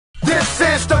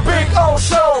This is the Big O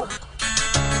Show.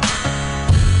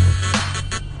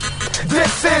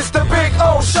 This is the Big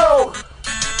O Show.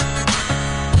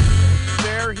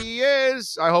 There he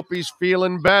is. I hope he's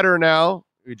feeling better now.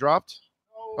 He dropped?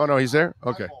 Oh, no, he's there?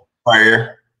 Okay. Right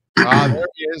here. There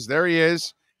he is. There he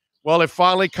is. Well, it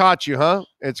finally caught you, huh?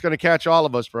 It's going to catch all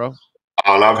of us, bro.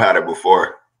 Oh, and I've had it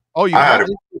before. Oh, you had it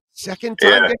second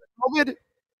time getting COVID?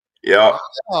 Yeah.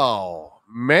 Oh,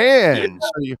 man. Yeah. So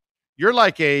you're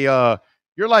like a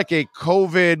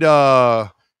COVID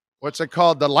what's it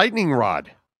called? The lightning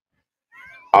rod.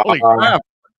 Holy crap.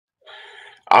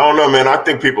 I don't know, man. I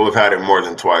think people have had it more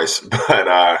than twice,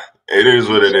 but it is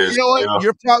what it is. You know what?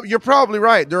 You know? You're probably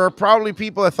right. There are probably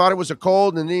people that thought it was a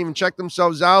cold and didn't even check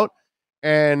themselves out,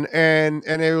 and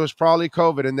it was probably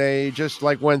COVID, and they just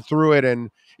like went through it,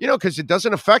 and because it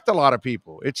doesn't affect a lot of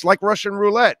people. It's like Russian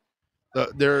roulette.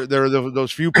 There are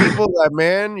those few people that,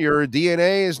 man, your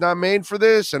DNA is not made for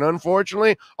this, and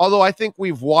unfortunately, although I think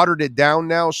we've watered it down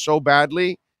now so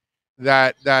badly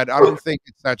that I don't think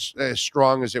it's that as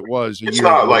strong as it was. It's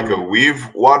not like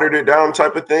we've watered it down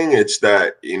type of thing. It's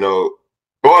that,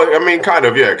 well, I mean, kind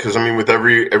of, yeah, because, I mean, with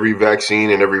every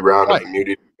vaccine and every round of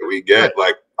immunity that we get,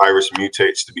 like, virus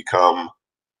mutates to become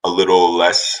a little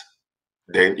less,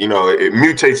 it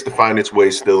mutates to find its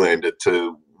way still in,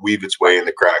 to weave its way in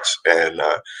the cracks. And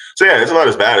so, yeah, it's not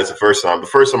as bad as the first time. The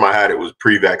first time I had it was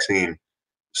pre-vaccine.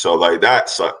 So, like, that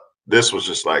sucked. This was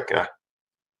just like,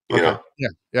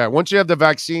 Yeah. Once you have the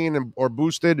vaccine or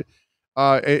boosted,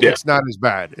 it's not as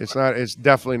bad. It's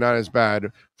definitely not as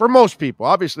bad for most people.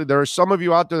 Obviously, there are some of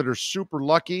you out there that are super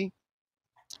lucky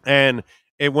and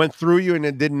it went through you and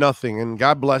it did nothing. And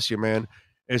God bless you, man.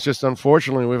 It's just,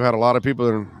 unfortunately, we've had a lot of people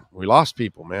and we lost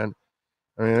people, man.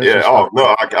 I mean,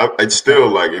 it's still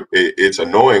like it's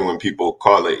annoying when people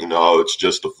call it, it's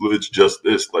just the flu, it's just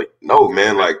this. Like, no,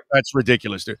 man, like that's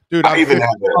ridiculous, dude. I'm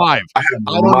 55. I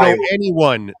don't know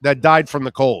anyone that died from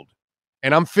the cold,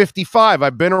 and I'm 55.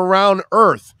 I've been around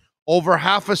Earth over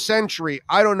half a century.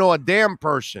 I don't know a damn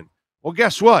person. Well,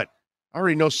 guess what? I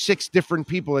already know 6 different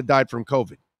people that died from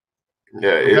COVID.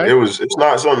 Yeah, okay? It's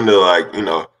not something to like,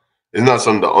 it's not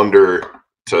something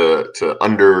to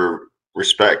under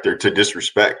respect or to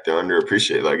disrespect, to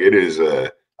underappreciate. Like, it is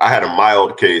I had a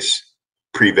mild case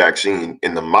pre-vaccine,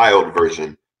 and the mild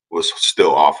version was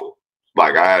still awful.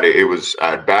 Like, I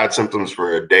had bad symptoms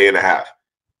for a day and a half,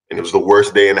 and it was the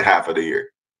worst day and a half of the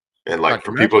year. And like,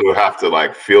 for people to have to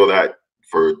like feel that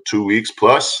for 2 weeks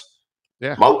plus,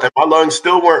 my lungs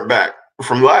still weren't back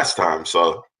from last time.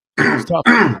 So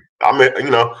I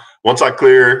mean, once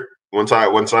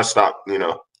I stop,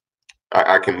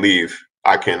 I can leave.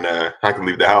 I can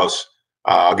leave the house.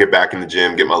 I'll get back in the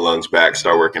gym, get my lungs back,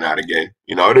 start working out again.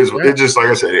 It's just like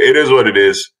I said, it is what it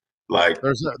is. Like,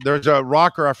 there's a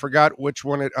rocker, I forgot which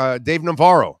one. Dave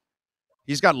Navarro,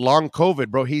 he's got long COVID,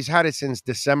 bro. He's had it since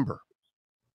December.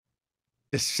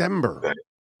 And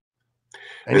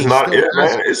it's not, man.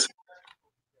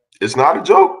 It's not a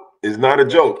joke. It's not a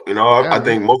joke. I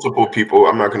think multiple people,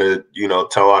 I'm not going to,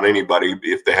 tell on anybody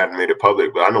if they hadn't made it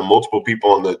public, but I know multiple people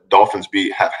on the Dolphins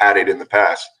beat have had it in the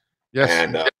past. Yes.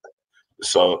 And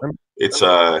so it's,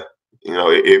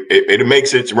 it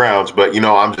makes its rounds, but,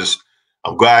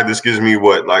 I'm glad this gives me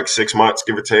like 6 months,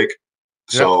 give or take.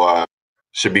 Yep. So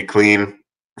should be clean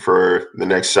for the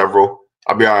next several.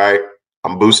 I'll be all right.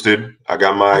 I'm boosted. I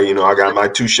got my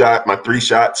 3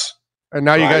 shots. And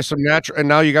now you got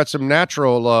some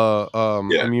natural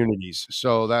immunities,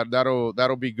 so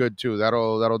that'll be good too.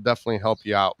 That'll definitely help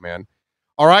you out, man.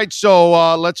 All right,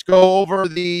 so let's go over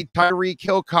the Tyreek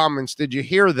Hill comments. Did you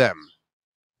hear them?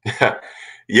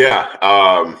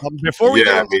 Yeah. Before we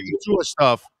get into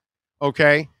stuff,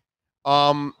 okay.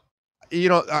 Did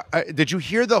you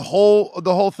hear the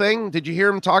whole thing? Did you hear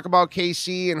him talk about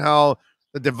KC and how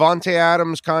the Devontae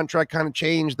Adams contract kind of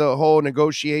changed the whole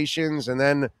negotiations, and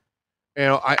then?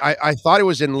 I thought it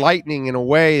was enlightening in a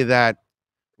way that,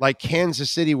 like, Kansas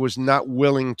City was not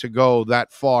willing to go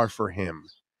that far for him.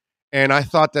 And I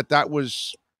thought that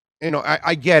was,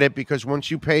 I get it, because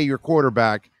once you pay your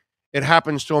quarterback, it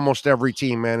happens to almost every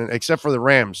team, man, except for the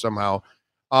Rams somehow.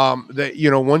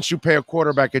 Once you pay a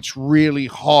quarterback, it's really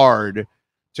hard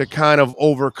to kind of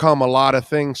overcome a lot of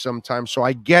things sometimes. So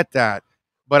I get that.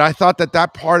 But I thought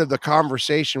that part of the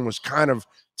conversation was kind of,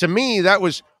 to me, that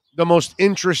was the most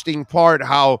interesting part,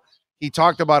 how he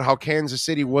talked about how Kansas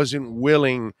City wasn't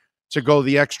willing to go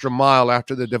the extra mile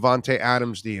after the Devontae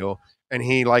Adams deal, and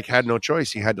he had no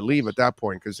choice. He had to leave at that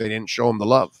point because they didn't show him the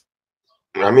love.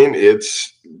 I mean,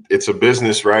 it's a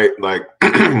business, right? Like,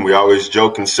 we always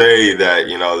joke and say that,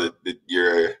 that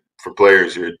your for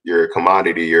players, you're a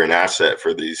commodity, you're an asset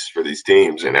for these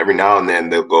teams, and every now and then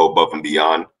they'll go above and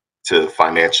beyond to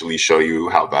financially show you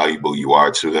how valuable you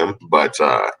are to them. But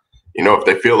if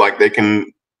they feel like they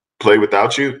can play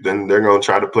without you, then they're going to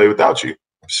try to play without you.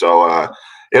 So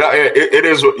it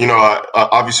is,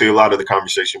 obviously a lot of the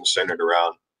conversation was centered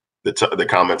around the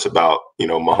comments about,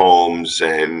 Mahomes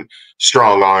and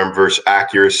strong arm versus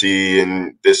accuracy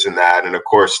and this and that. And of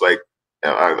course, like,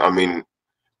 I mean,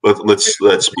 let's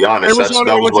be honest.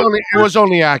 It was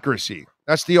only accuracy.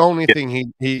 That's the only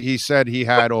thing he said he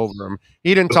had over him.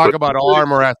 He didn't talk about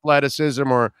arm or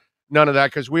athleticism or none of that,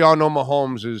 because we all know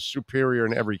Mahomes is superior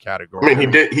in every category. I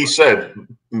mean, he said,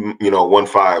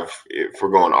 1.5. If we're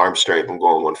going arm strength, I'm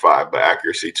going 1.5, but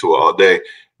accuracy 2 all day.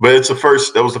 But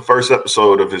that was the first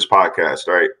episode of his podcast,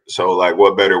 right? So, like,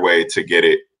 what better way to get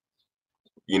it,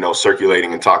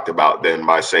 circulating and talked about than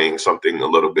by saying something a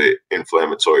little bit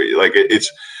inflammatory? Like,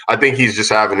 I think he's just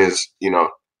having his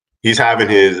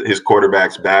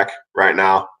quarterbacks back right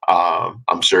now.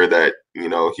 I'm sure that,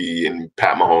 he and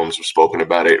Pat Mahomes have spoken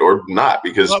about it or not,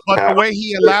 because but the way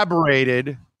he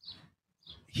elaborated,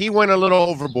 he went a little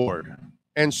overboard.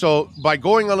 And so by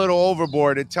going a little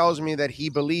overboard, it tells me that he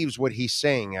believes what he's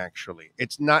saying, actually.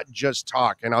 It's not just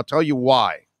talk. And I'll tell you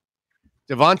why.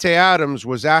 Davante Adams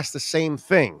was asked the same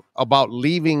thing about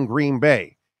leaving Green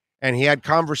Bay. And he had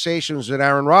conversations with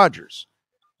Aaron Rodgers.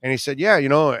 And he said, yeah,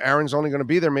 Aaron's only going to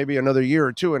be there maybe another year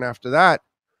or two. And after that,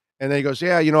 and then he goes,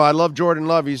 yeah, I love Jordan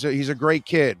Love. He's a great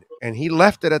kid. And he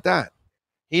left it at that.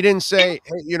 He didn't say,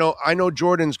 hey, I know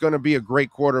Jordan's going to be a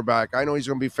great quarterback. I know he's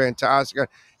going to be fantastic.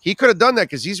 He could have done that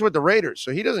because he's with the Raiders.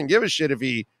 So he doesn't give a shit if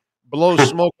he blows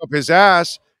smoke up his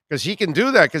ass, because he can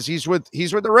do that because he's with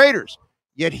the Raiders.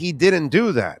 Yet he didn't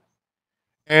do that.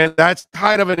 And that's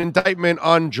kind of an indictment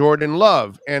on Jordan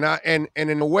Love. And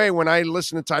in a way, when I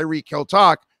listen to Tyreek Hill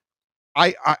talk,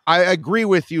 I agree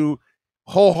with you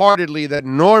wholeheartedly that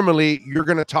normally you're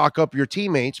going to talk up your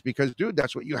teammates because, dude,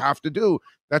 that's what you have to do.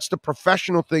 That's the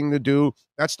professional thing to do.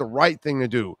 That's the right thing to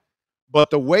do. But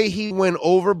the way he went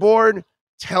overboard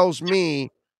tells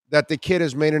me that the kid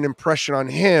has made an impression on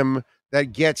him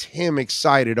that gets him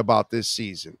excited about this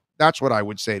season. That's what I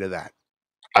would say to that.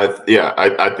 I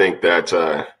think that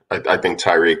I think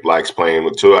Tyreek likes playing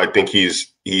with Tua. I think he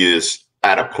is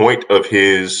at a point of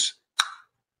his.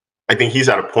 I think he's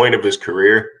at a point of his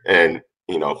career, and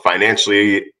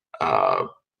financially,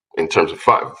 in terms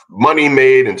of money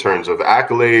made, in terms of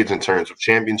accolades, in terms of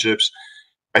championships,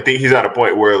 I think he's at a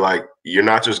point where, like, you're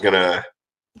not just gonna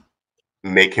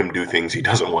make him do things he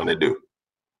doesn't want to do.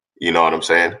 You know what I'm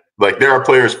saying? Like, there are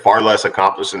players far less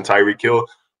accomplished than Tyreek Hill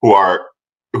who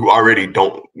already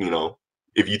don't,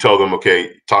 if you tell them,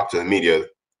 okay, talk to the media,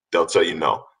 they'll tell you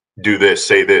no, do this,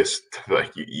 say this,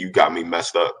 like, you got me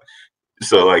messed up.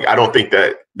 So, like, I don't think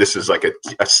that this is like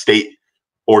a state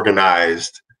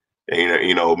organized,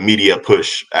 media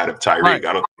push out of Tyreek. Right.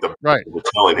 I don't think we're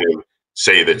telling him,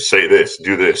 say this,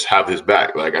 do this, have his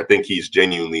back. Like, I think he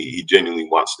genuinely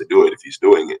wants to do it if he's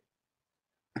doing it.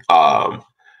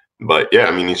 But yeah,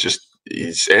 I mean,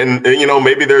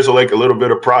 maybe there's a little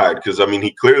bit of pride, because I mean,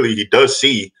 he does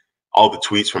see all the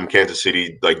tweets from Kansas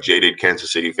City, like jaded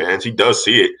Kansas City fans. He does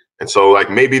see it, and so,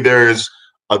 like, maybe there's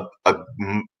a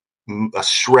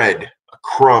shred, a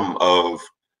crumb of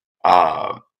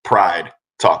pride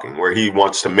talking, where he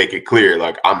wants to make it clear,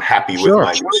 like, I'm happy with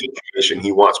my new situation.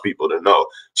 He wants people to know.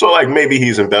 So, like, maybe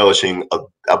he's embellishing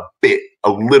a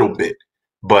little bit,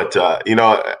 but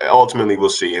ultimately we'll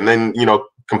see. And then,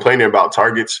 complaining about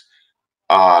targets.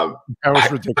 That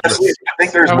was ridiculous. I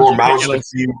think there's more mouths to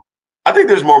feed. I think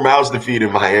there's more mouths to feed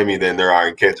in Miami than there are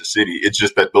in Kansas City. It's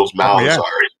just that those mouths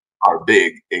are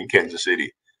big in Kansas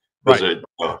City. Those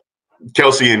are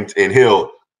Kelsey and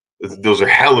Hill. Those are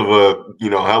hell of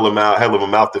a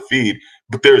mouth to feed.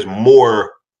 But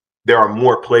there are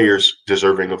more players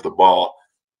deserving of the ball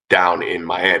down in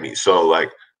Miami. So,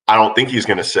 like, I don't think he's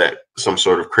going to set some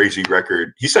sort of crazy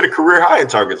record. He set a career high in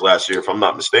targets last year, if I'm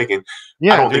not mistaken.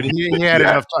 Yeah, I don't think he had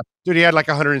enough time. Dude, he had like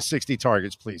 160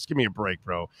 targets. Please give me a break,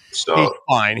 bro. So, he's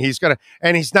fine.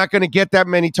 He's not going to get that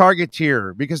many targets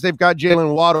here because they've got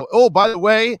Jalen Waddle. Oh, by the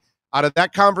way, out of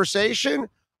that conversation,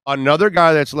 another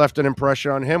guy that's left an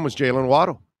impression on him was Jalen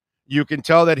Waddle. You can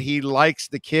tell that he likes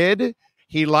the kid.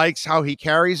 He likes how he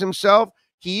carries himself.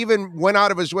 He even went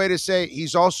out of his way to say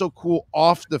he's also cool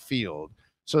off the field.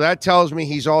 So that tells me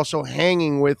he's also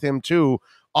hanging with him too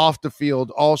off the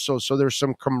field also. So there's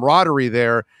some camaraderie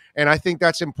there. And I think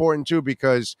that's important too,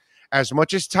 because as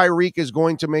much as Tyreek is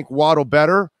going to make Waddle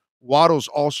better, Waddle's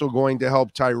also going to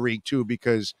help Tyreek too,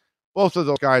 because both of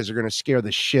those guys are going to scare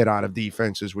the shit out of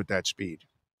defenses with that speed.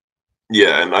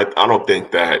 Yeah, and I don't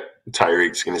think that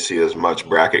Tyreek's going to see as much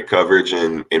bracket coverage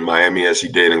in Miami as he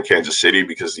did in Kansas City,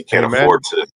 because he can't afford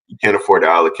to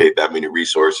allocate that many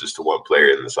resources to one player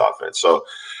in this offense. So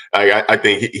I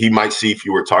think he might see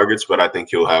fewer targets, but I think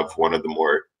he'll have one of the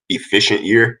more efficient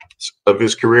years of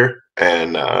his career.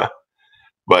 And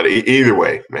but either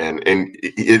way, man, and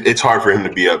it's hard for him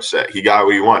to be upset. He got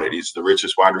what he wanted. He's the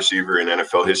richest wide receiver in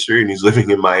NFL history, and he's living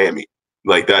in Miami.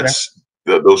 Like,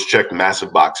 those check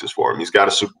massive boxes for him. He's got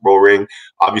a Super Bowl ring.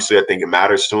 Obviously, I think it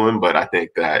matters to him, but I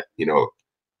think that,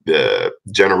 the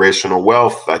generational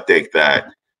wealth, I think that,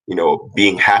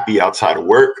 being happy outside of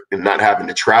work and not having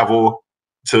to travel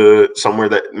to somewhere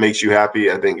that makes you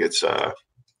happy, I think it's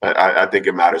I think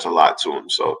it matters a lot to him.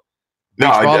 So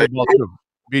volleyball too.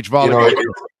 Beach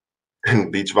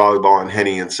volleyball, beach volleyball and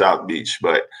Henny in South Beach.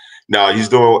 But no,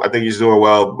 I think he's doing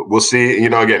well. We'll see.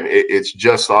 Again, it's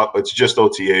just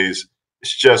OTAs.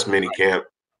 It's just mini camp.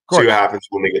 See what happens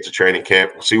when they get to training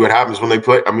camp. See what happens when they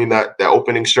play. I mean, that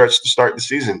opening stretch to start the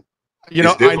season. I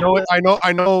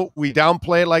know we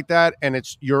downplay it like that, and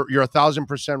you're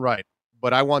 1,000% right.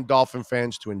 But I want Dolphin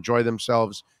fans to enjoy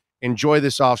themselves, enjoy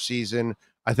this offseason.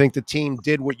 I think the team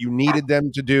did what you needed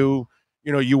them to do.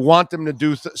 You want them to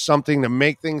do something to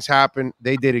make things happen.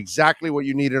 They did exactly what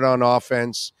you needed on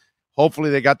offense. Hopefully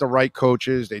they got the right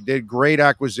coaches. They did great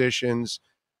acquisitions.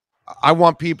 I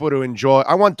want people to enjoy.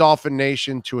 I want Dolphin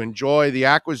Nation to enjoy the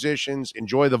acquisitions,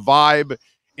 enjoy the vibe,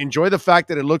 enjoy the fact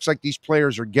that it looks like these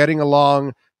players are getting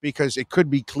along, because it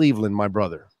could be Cleveland, my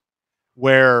brother,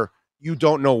 where you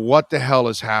don't know what the hell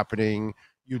is happening.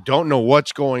 You don't know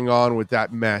what's going on with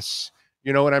that mess.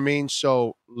 You know what I mean?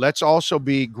 So let's also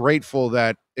be grateful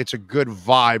that it's a good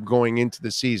vibe going into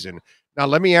the season. Now,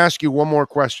 let me ask you one more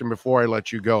question before I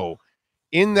let you go.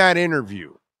 In that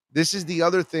interview, this is the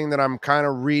other thing that I'm kind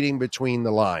of reading between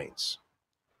the lines.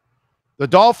 The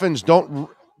Dolphins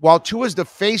while Tua's the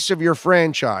face of your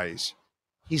franchise,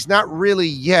 he's not really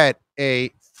yet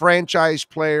a franchise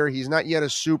player. He's not yet a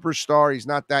superstar. He's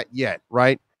not that yet,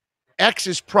 right? X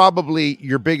is probably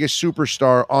your biggest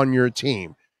superstar on your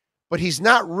team. But he's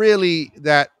not really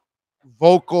that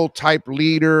vocal type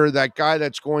leader, that guy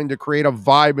that's going to create a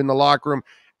vibe in the locker room.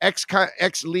 X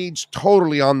leads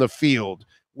totally on the field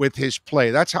with his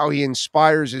play. That's how he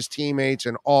inspires his teammates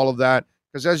and all of that.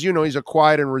 Because as you know, he's a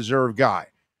quiet and reserved guy.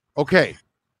 Okay,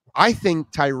 I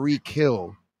think Tyreek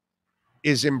Hill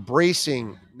is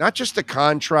embracing not just the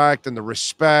contract and the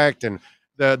respect and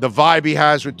the vibe he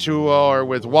has with Tua or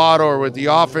with Waddle or with the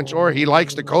offense, or he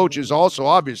likes the coaches also,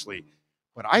 obviously.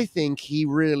 But I think he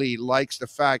really likes the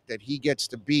fact that he gets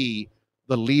to be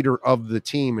the leader of the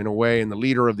team in a way, and the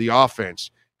leader of the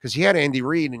offense. Because he had Andy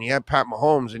Reid and he had Pat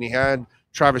Mahomes and he had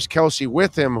Travis Kelce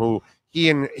with him, who he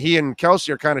and Kelce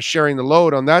are kind of sharing the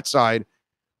load on that side.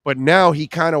 But now he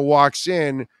kind of walks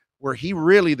in where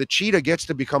the cheetah gets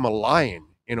to become a lion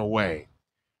in a way.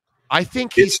 I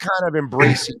think he's kind of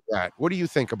embracing that. What do you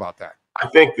think about that? I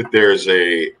think that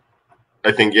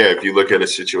if you look at a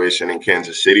situation in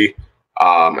Kansas City,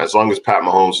 as long as Pat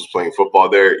Mahomes is playing football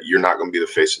there, you're not going to be the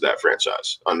face of that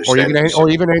franchise. Or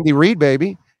even Andy Reid,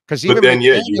 baby. Because even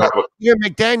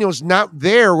McDaniel's not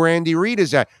there where Andy Reid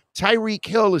is at. Tyreek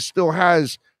Hill still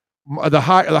has the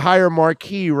higher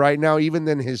marquee right now, even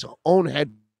than his own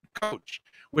head coach.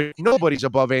 Nobody's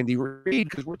above Andy Reid,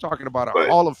 because we're talking about a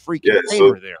Hall of freaking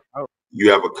Famer there.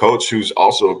 You have a coach who's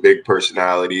also a big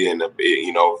personality and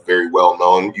very well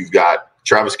known. You've got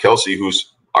Travis Kelce,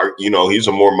 who's he's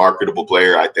a more marketable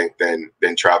player, I think, than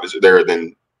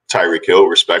Tyreek Hill,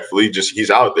 respectfully. Just he's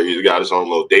out there. He's got his own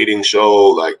little dating show.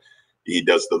 Like, he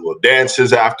does the little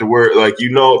dances afterward. Like,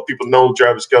 people know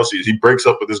Travis Kelce. He breaks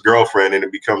up with his girlfriend and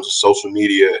it becomes a social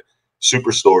media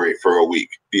super story for a week.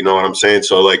 You know what I'm saying?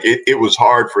 So, like, it was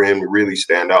hard for him to really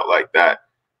stand out like that.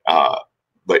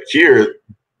 But here,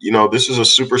 this is a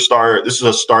superstar. This is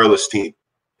a starless team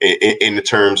in the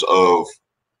terms of,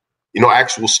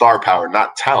 actual star power,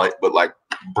 not talent, but like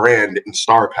brand and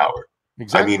star power.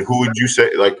 Exactly. I mean, who would you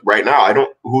say, like, right now?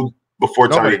 Before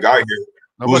Tommie got here,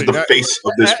 who's the face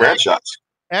of this franchise?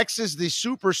 X is the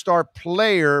superstar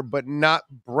player, but not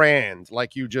brand,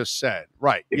 like you just said.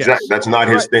 Right. Exactly. Yes. That's not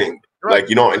his thing. Right.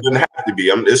 Like, it doesn't have to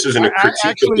be. This isn't a critique.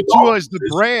 Actually, Tua is the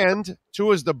brand.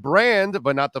 Tua is the brand,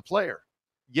 but not the player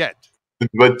yet.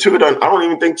 But Tua, I don't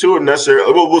even think Tua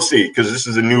necessarily. Well, we'll see, because this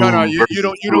is a new. No, you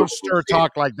don't stir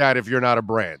talk like that if you're not a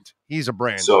brand. He's a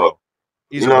brand. So,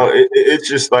 it's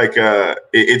just like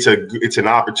it's an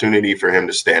opportunity for him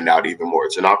to stand out even more.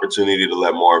 It's an opportunity to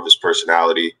let more of his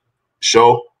personality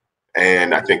show,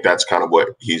 and I think that's kind of what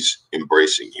he's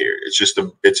embracing here.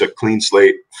 It's a clean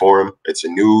slate for him. It's a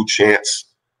new chance,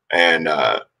 and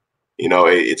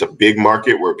it's a big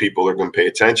market where people are going to pay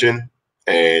attention,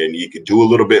 and you could do a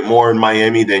little bit more in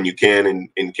Miami than you can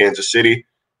in Kansas City.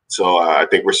 So I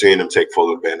think we're seeing them take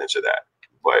full advantage of that.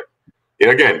 But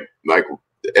again, like,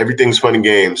 everything's fun and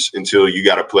games until you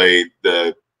got to play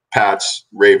the Pats,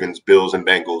 Ravens, Bills, and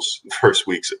Bengals first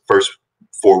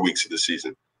 4 weeks of the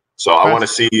season. So I want to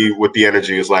see what the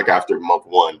energy is like after month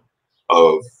one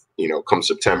of, come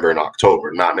September and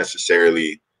October, not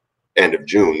necessarily end of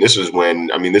June. This is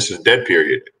this is dead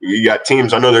period. You got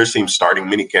teams. I know there's teams starting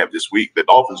minicamp this week. The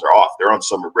Dolphins are off. They're on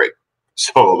summer break.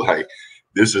 So like,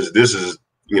 this is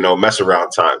mess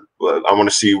around time. But I want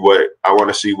to see what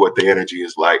the energy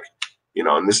is like.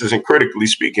 And this isn't critically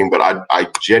speaking, but I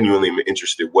genuinely am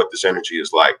interested what this energy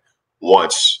is like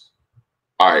once.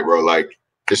 All right, bro. Like,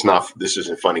 this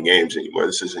isn't fun and games anymore.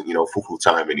 This isn't foo-foo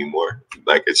time anymore.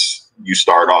 Like, you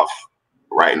start off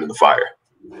right into the fire.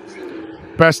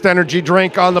 Best energy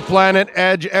drink on the planet,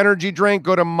 Edge Energy Drink.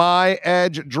 Go to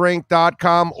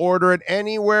myedgedrink.com. Order it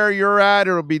anywhere you're at.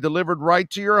 It'll be delivered right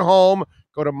to your home.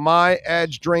 Go to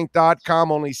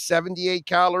myedgedrink.com. Only 78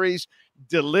 calories.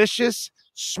 Delicious,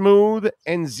 smooth,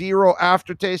 and zero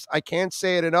aftertaste. I can't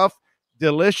say it enough.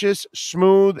 Delicious,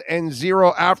 smooth, and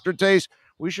zero aftertaste.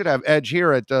 We should have Edge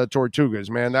here at Tortugas,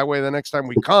 man. That way the next time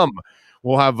we come,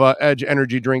 we'll have Edge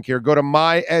Energy Drink here. Go to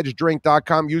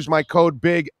myedgedrink.com. Use my code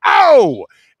Big O,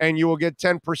 and you will get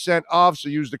 10% off. So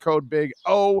use the code Big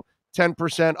O,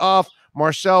 10% off.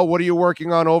 Marcel, what are you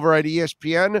working on over at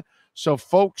ESPN so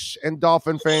folks and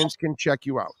Dolphin fans can check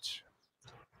you out?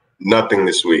 Nothing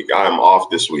this week. I'm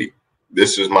off this week.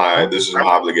 This is my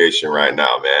obligation right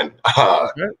now, man.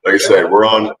 Like I said, we're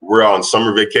on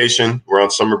summer vacation. We're on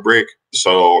summer break.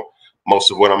 So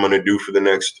most of what I'm going to do for the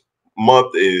next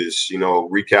month is,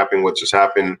 recapping what just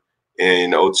happened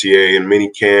in OTA and mini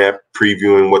camp,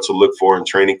 previewing what to look for in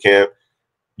training camp,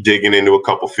 digging into a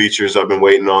couple features I've been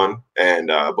waiting on. And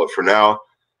but for now,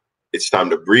 it's time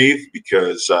to breathe,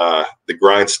 because the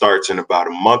grind starts in about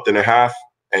a month and a half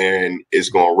and it's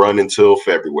going to run until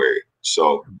February.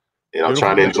 So, I'm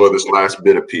trying to enjoy this last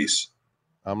bit of peace.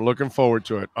 I'm looking forward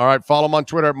to it. All right. Follow him on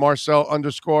Twitter at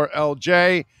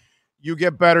Marcel_LJ. You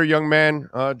get better, young man.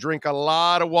 Drink a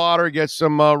lot of water, get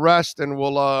some rest, and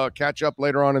we'll catch up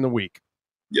later on in the week.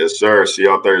 Yes, sir. See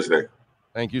y'all Thursday.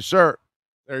 Thank you, sir.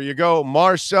 There you go.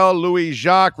 Marcel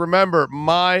Louis-Jacques. Remember,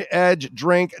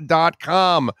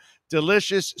 myedgedrink.com.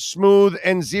 Delicious, smooth,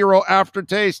 and zero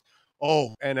aftertaste.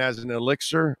 Oh, and as an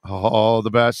elixir, the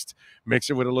best. Mix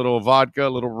it with a little vodka, a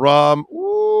little rum.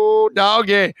 Ooh,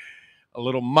 doggy. A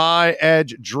little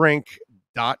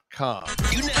myedgedrink.com.